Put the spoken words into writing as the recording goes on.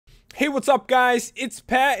Hey, what's up guys? It's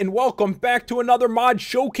Pat and welcome back to another mod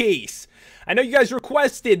showcase. I know you guys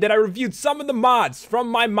requested that I reviewed some of the mods from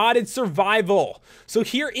my modded survival. So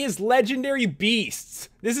here is Legendary Beasts.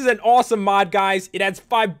 This is an awesome mod, guys. It adds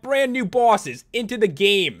 5 brand new bosses into the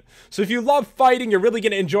game. So if you love fighting, you're really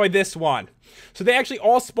going to enjoy this one. So they actually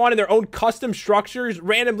all spawn in their own custom structures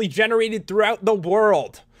randomly generated throughout the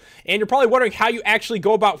world. And you're probably wondering how you actually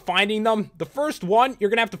go about finding them. The first one,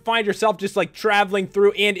 you're going to have to find yourself just like traveling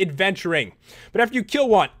through and adventuring. But after you kill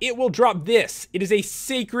one, it will drop this. It is a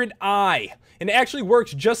sacred eye. And it actually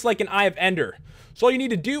works just like an Eye of Ender. So all you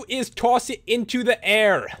need to do is toss it into the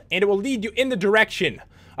air. And it will lead you in the direction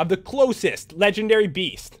of the closest legendary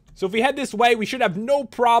beast. So if we head this way, we should have no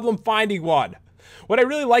problem finding one. What I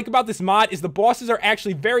really like about this mod is the bosses are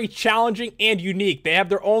actually very challenging and unique. They have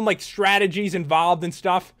their own like strategies involved and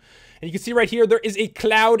stuff. And you can see right here, there is a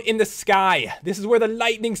cloud in the sky. This is where the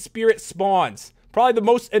lightning spirit spawns. Probably the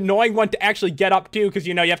most annoying one to actually get up to because,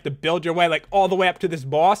 you know, you have to build your way like all the way up to this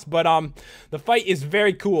boss. But the fight is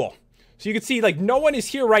very cool. So you can see like no one is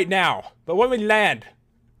here right now. But when we land,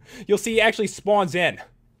 you'll see he actually spawns in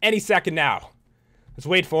any second now. Let's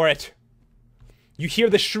wait for it. You hear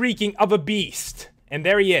the shrieking of a beast. And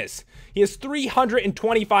there he is. He has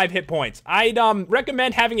 325 hit points. I'd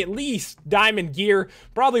recommend having at least diamond gear.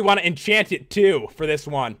 Probably want to enchant it too for this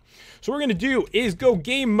one. So what we're going to do is go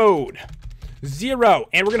game mode 0.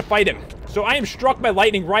 And we're going to fight him. So I am struck by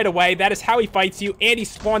lightning right away. That is how he fights you. And he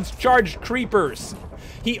spawns charged creepers.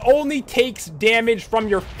 He only takes damage from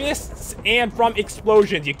your fists and from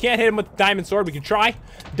explosions. You can't hit him with the diamond sword. We can try.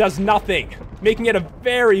 Does nothing. Making it a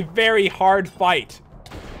very, very hard fight.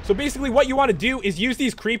 So basically what you want to do is use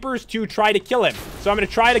these creepers to try to kill him. So I'm going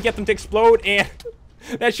to try to get them to explode, and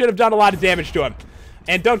that should have done a lot of damage to him.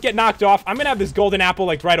 And don't get knocked off. I'm going to have this golden apple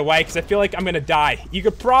like right away because I feel like I'm going to die. You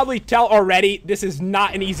could probably tell already this is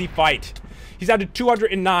not an easy fight. He's down to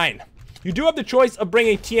 209. You do have the choice of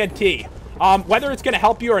bringing TNT. Whether it's going to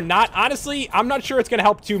help you or not, honestly, I'm not sure it's going to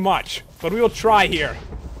help too much. But we will try here.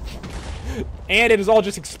 And it has all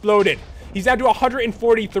just exploded. He's down to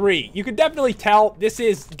 143. You can definitely tell this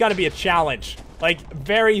is gonna be a challenge. Like,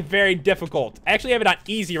 very, very difficult. I actually have it on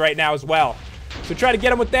easy right now as well. So try to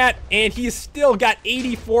get him with that, and he's still got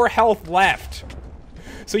 84 health left.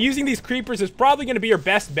 So using these creepers is probably gonna be your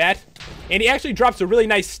best bet. And he actually drops a really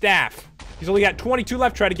nice staff. He's only got 22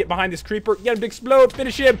 left. Try to get behind this creeper. Get him to explode.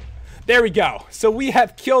 Finish him. There we go. So we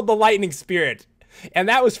have killed the lightning spirit. And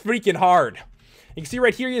that was freaking hard. You can see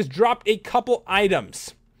right here he has dropped a couple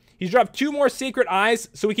items. He's dropped 2 more sacred eyes,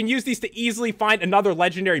 so we can use these to easily find another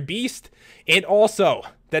legendary beast, and also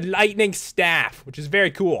the lightning staff, which is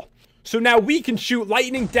very cool. So now we can shoot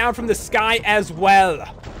lightning down from the sky as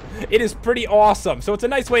well. It is pretty awesome. So it's a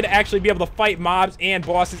nice way to actually be able to fight mobs and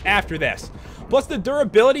bosses after this. Plus the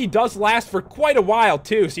durability does last for quite a while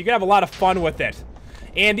too, so you can have a lot of fun with it.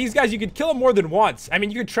 And these guys, you could kill them more than once. I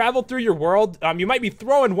mean, you could travel through your world. You might be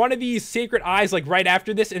throwing one of these sacred eyes like right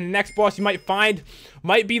after this, and the next boss you might find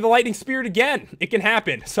might be the lightning spirit again. It can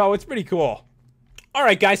happen, so it's pretty cool.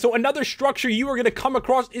 Alright guys, so another structure you are going to come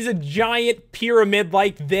across is a giant pyramid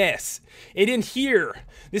like this. And in here,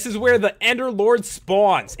 this is where the Ender Lord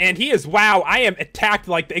spawns. And he is, wow, I am attacked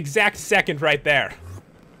like the exact second right there.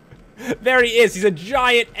 There he is. He's a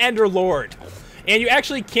giant Ender Lord. And you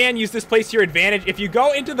actually can use this place to your advantage. If you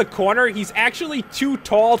go into the corner, he's actually too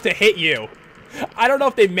tall to hit you. I don't know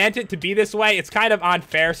if they meant it to be this way. It's kind of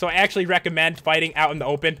unfair, so I actually recommend fighting out in the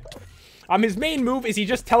open. His main move is he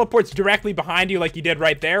just teleports directly behind you like he did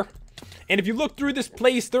right there. And if you look through this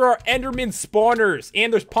place, there are Enderman spawners,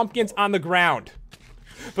 and there's pumpkins on the ground.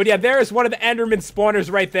 But yeah, there is one of the Enderman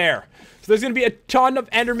spawners right there. So there's going to be a ton of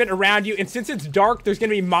Endermen around you, and since it's dark, there's going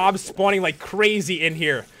to be mobs spawning like crazy in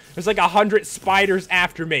here. There's like 100 spiders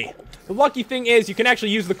after me. The lucky thing is you can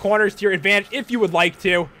actually use the corners to your advantage if you would like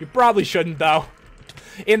to. You probably shouldn't though.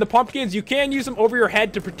 In the pumpkins, you can use them over your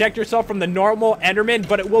head to protect yourself from the normal Enderman,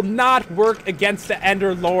 but it will not work against the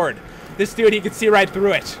Ender Lord. This dude, he can see right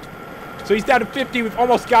through it. So he's down to 50. We've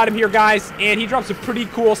almost got him here, guys. And he drops a pretty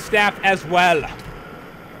cool staff as well.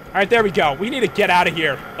 Alright, there we go. We need to get out of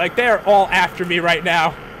here. Like, they're all after me right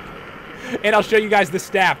now. And I'll show you guys the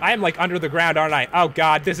staff. I am like under the ground, aren't I? Oh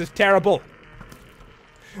god, this is terrible.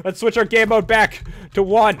 Let's switch our game mode back to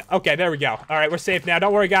 1. Okay, there we go. Alright, we're safe now.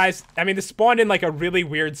 Don't worry, guys. I mean, this spawned in like a really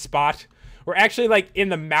weird spot. We're actually like in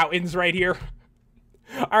the mountains right here.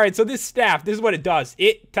 Alright, so this staff, this is what it does.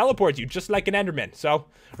 It teleports you just like an Enderman. So,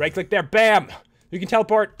 right click there, bam. You can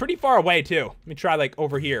teleport pretty far away too. Let me try like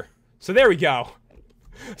over here. So there we go.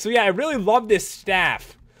 So yeah, I really love this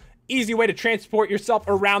staff. easy way to transport yourself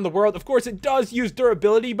around the world. Of course, it does use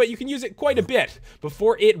durability, but you can use it quite a bit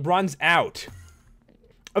before it runs out.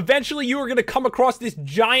 Eventually, you are going to come across this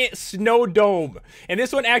giant snow dome. And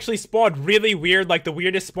this one actually spawned really weird, like the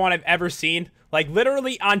weirdest spawn I've ever seen. Like,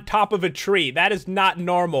 literally on top of a tree. That is not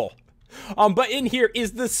normal. But in here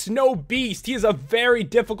is the Snow Beast. He is a very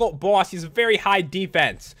difficult boss. He has a very high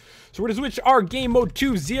defense. So we're going to switch our game mode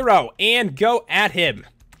to 0 and go at him.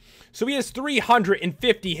 So he has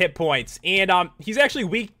 350 hit points. And he's actually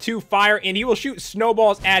weak to fire, and he will shoot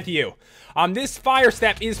snowballs at you. This fire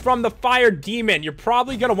staff is from the Fire Demon. You're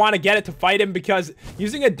probably going to want to get it to fight him because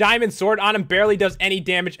using a diamond sword on him barely does any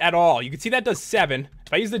damage at all. You can see that does 7.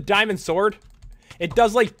 If I use the diamond sword, it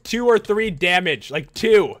does like 2 or 3 damage. Like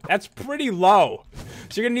 2. That's pretty low.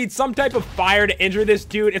 So you're going to need some type of fire to injure this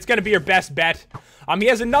dude. It's going to be your best bet. He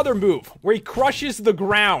has another move where he crushes the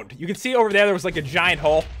ground. You can see over there was like a giant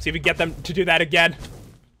hole. See if we get them to do that again.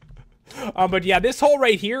 But yeah, this hole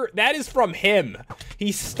right here, that is from him.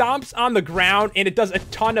 He stomps on the ground and it does a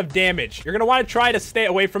ton of damage. You're going to want to try to stay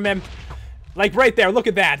away from him. Like right there, look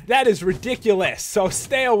at that. That is ridiculous. So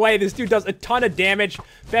stay away. This dude does a ton of damage.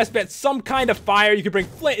 Best bet, some kind of fire. You can bring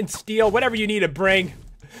flint and steel, whatever you need to bring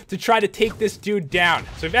to try to take this dude down.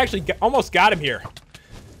 So we've actually almost got him here.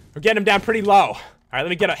 We're getting him down pretty low. All right, let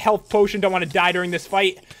me get a health potion. Don't want to die during this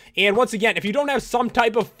fight. And once again, if you don't have some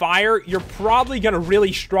type of fire, you're probably going to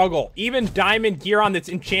really struggle. Even diamond gear on that's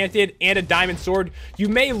enchanted and a diamond sword, you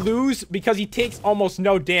may lose because he takes almost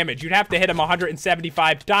no damage. You'd have to hit him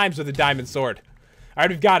 175 times with a diamond sword. All right,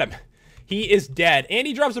 we've got him. He is dead. And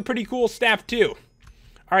he drops a pretty cool staff too.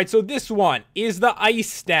 All right, so this one is the ice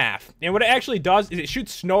staff. And what it actually does is it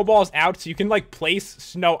shoots snowballs out so you can like place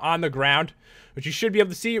snow on the ground, which you should be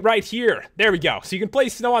able to see right here. There we go. So you can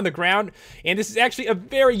place snow on the ground, and this is actually a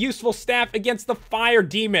very useful staff against the Fire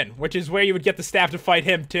Demon, which is where you would get the staff to fight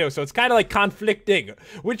him too. So it's kind of like conflicting.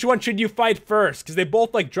 Which one should you fight first? Because they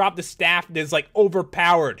both like drop the staff that is like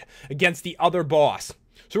overpowered against the other boss.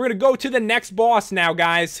 So we're going to go to the next boss now,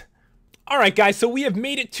 guys. Alright guys, so we have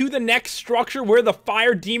made it to the next structure where the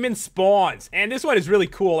Fire Demon spawns. And this one is really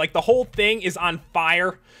cool. Like the whole thing is on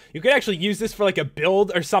fire. You could actually use this for like a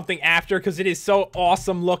build or something after because it is so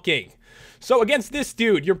awesome looking. So against this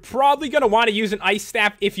dude, you're probably going to want to use an ice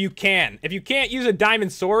staff if you can. If you can't, use a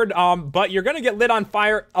diamond sword, but you're going to get lit on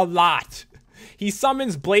fire a lot. He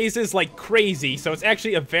summons blazes like crazy, so it's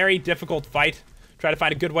actually a very difficult fight. Try to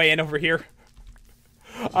find a good way in over here.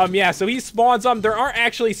 Yeah, so he spawns them. There aren't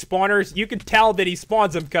actually spawners. You can tell that he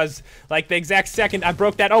spawns them because, like, the exact second I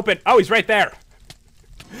broke that open. Oh, he's right there.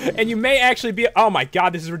 And you may actually be... Oh, my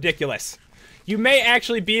God, this is ridiculous. You may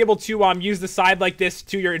actually be able to use the side like this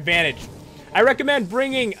to your advantage. I recommend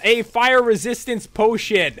bringing a fire resistance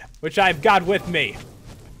potion, which I've got with me.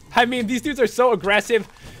 I mean, these dudes are so aggressive,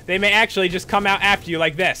 they may actually just come out after you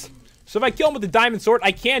like this. So if I kill him with the diamond sword,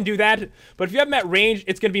 I can do that. But if you have him at range,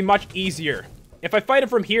 it's going to be much easier. If I fight him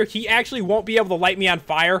from here, he actually won't be able to light me on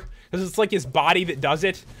fire because it's like his body that does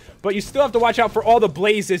it. But you still have to watch out for all the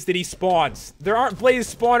blazes that he spawns. There aren't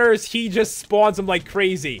blaze spawners. He just spawns them like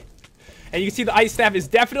crazy. And you can see the ice staff is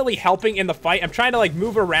definitely helping in the fight. I'm trying to like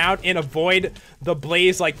move around and avoid the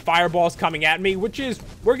blaze like fireballs coming at me, which is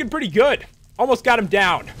working pretty good. Almost got him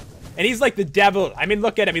down. And he's like the devil. I mean,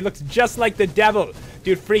 look at him. He looks just like the devil.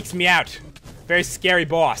 Dude freaks me out. Very scary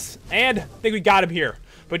boss. And I think we got him here.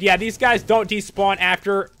 But yeah, these guys don't despawn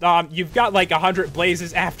after you've got like 100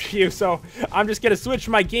 blazes after you. So I'm just going to switch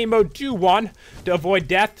my game mode to 1 to avoid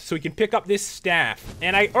death so we can pick up this staff.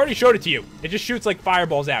 And I already showed it to you. It just shoots like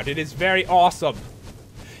fireballs out. It is very awesome.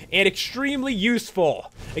 And extremely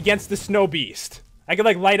useful against the Snow Beast. I could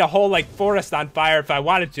like light a whole like forest on fire if I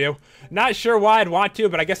wanted to. Not sure why I'd want to,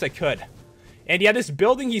 but I guess I could. And yeah, this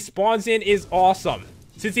building he spawns in is awesome.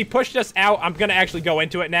 Since he pushed us out, I'm going to actually go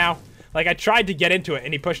into it now. Like, I tried to get into it,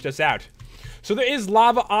 and he pushed us out. So there is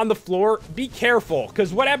lava on the floor. Be careful,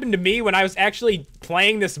 because what happened to me when I was actually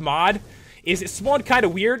playing this mod is it spawned kind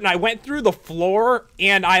of weird, and I went through the floor,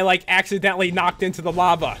 and I, like, accidentally knocked into the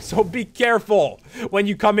lava. So be careful when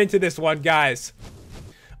you come into this one, guys.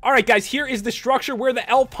 Alright, guys, here is the structure where the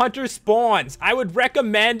Elf Hunter spawns. I would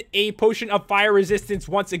recommend a potion of fire resistance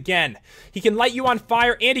once again. He can light you on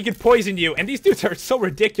fire, and he can poison you, and these dudes are so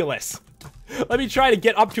ridiculous. Let me try to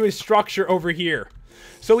get up to his structure over here.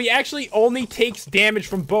 So he actually only takes damage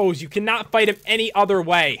from bows. You cannot fight him any other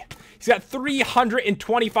way. He's got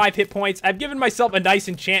 325 hit points. I've given myself a nice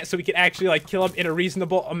enchant so we can actually like kill him in a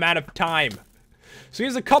reasonable amount of time. So he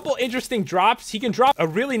has a couple interesting drops. He can drop a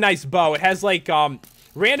really nice bow. It has like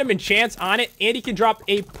random enchants on it. And he can drop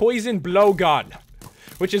a poison blowgun,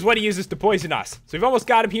 which is what he uses to poison us. So we've almost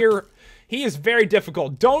got him here. He is very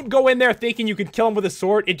difficult. Don't go in there thinking you can kill him with a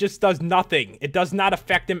sword. It just does nothing. It does not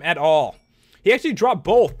affect him at all. He actually dropped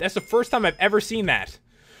both. That's the first time I've ever seen that.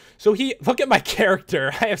 So look at my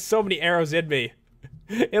character. I have so many arrows in me.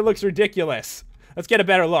 It looks ridiculous. Let's get a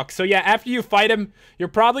better look. So yeah, after you fight him, you're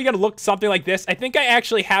probably going to look something like this. I think I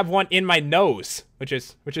actually have one in my nose, which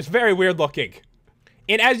is very weird looking.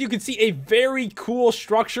 And as you can see, a very cool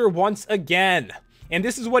structure once again. And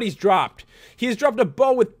this is what he's dropped. He has dropped a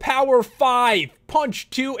bow with power 5, punch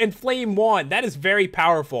 2, and flame 1. That is very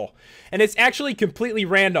powerful. And it's actually completely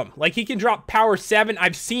random. Like, he can drop power 7.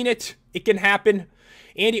 I've seen it. It can happen.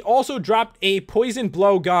 And he also dropped a poison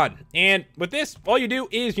blow gun. And with this, all you do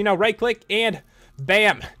is, you know, right click and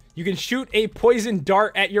bam. You can shoot a poison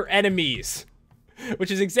dart at your enemies,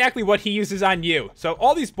 which is exactly what he uses on you. So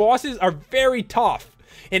all these bosses are very tough,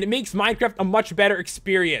 and it makes Minecraft a much better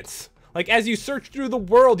experience. Like, as you search through the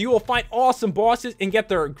world, you will find awesome bosses and get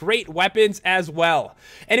their great weapons as well.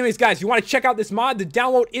 Anyways, guys, you want to check out this mod, the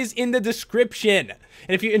download is in the description.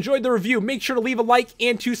 And if you enjoyed the review, make sure to leave a like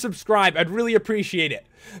and to subscribe. I'd really appreciate it.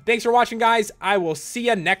 Thanks for watching, guys. I will see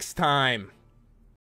you next time.